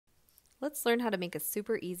Let's learn how to make a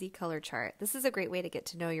super easy color chart. This is a great way to get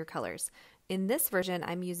to know your colors. In this version,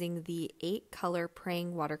 I'm using the 8-color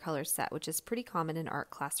Prang watercolor set, which is pretty common in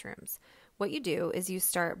art classrooms. What you do is you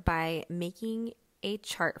start by making a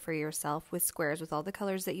chart for yourself with squares with all the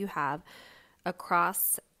colors that you have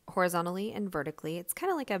across horizontally and vertically. It's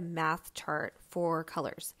kind of like a math chart for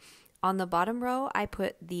colors. On the bottom row, I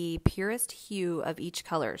put the purest hue of each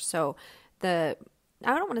color. So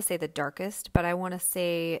I don't want to say the darkest, but I want to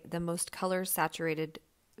say the most color saturated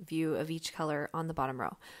view of each color on the bottom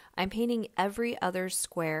row. I'm painting every other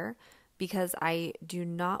square because I do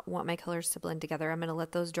not want my colors to blend together. I'm going to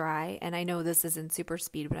let those dry, and I know this is in super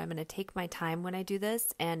speed, but I'm going to take my time when I do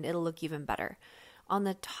this, and it'll look even better. On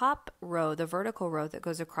the top row, the vertical row that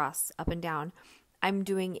goes across up and down, I'm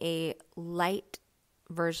doing a light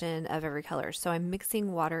version of every color. So I'm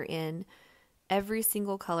mixing water in every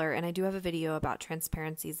single color, and I do have a video about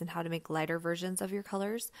transparencies and how to make lighter versions of your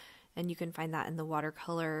colors, and you can find that in the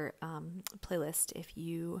watercolor playlist if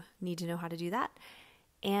you need to know how to do that.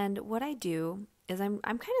 And what I do is I'm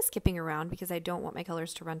kind of skipping around because I don't want my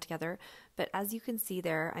colors to run together, but as you can see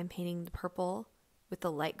there, I'm painting the purple with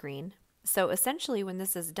the light green. So essentially when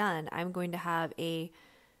this is done, I'm going to have a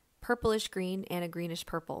purplish green and a greenish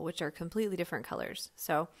purple, which are completely different colors.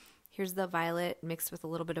 So here's the violet mixed with a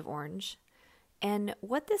little bit of orange. And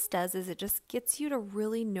what this does is it just gets you to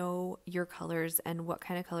really know your colors and what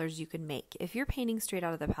kind of colors you can make. If you're painting straight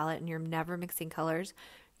out of the palette and you're never mixing colors,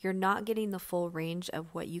 you're not getting the full range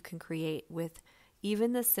of what you can create with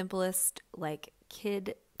even the simplest like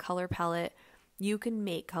kid color palette. You can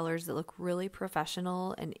make colors that look really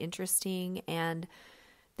professional and interesting, and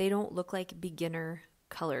they don't look like beginner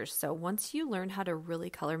colors. So once you learn how to really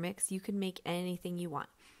color mix, you can make anything you want.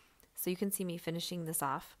 So you can see me finishing this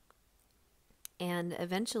off. And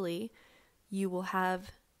eventually you will have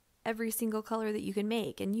every single color that you can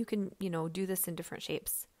make, and you can, do this in different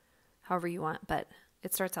shapes, however you want, but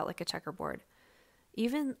it starts out like a checkerboard.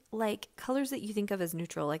 Even like colors that you think of as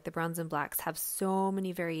neutral, like the browns and blacks, have so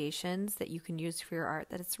many variations that you can use for your art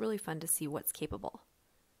that it's really fun to see what's capable.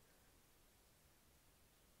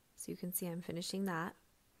 So you can see I'm finishing that.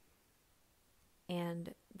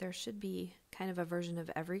 And there should be kind of a version of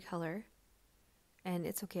every color. And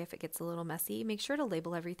it's okay if it gets a little messy. Make sure to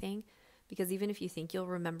label everything, because even if you think you'll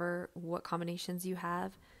remember what combinations you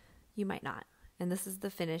have, you might not. And this is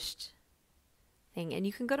the finished thing. And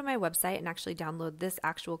you can go to my website and actually download this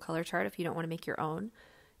actual color chart if you don't want to make your own,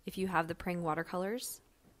 if you have the Prang watercolors,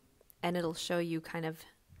 and it'll show you kind of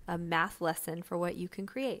a math lesson for what you can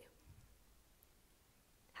create.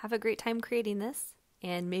 Have a great time creating this,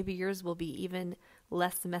 and maybe yours will be even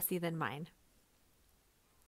less messy than mine.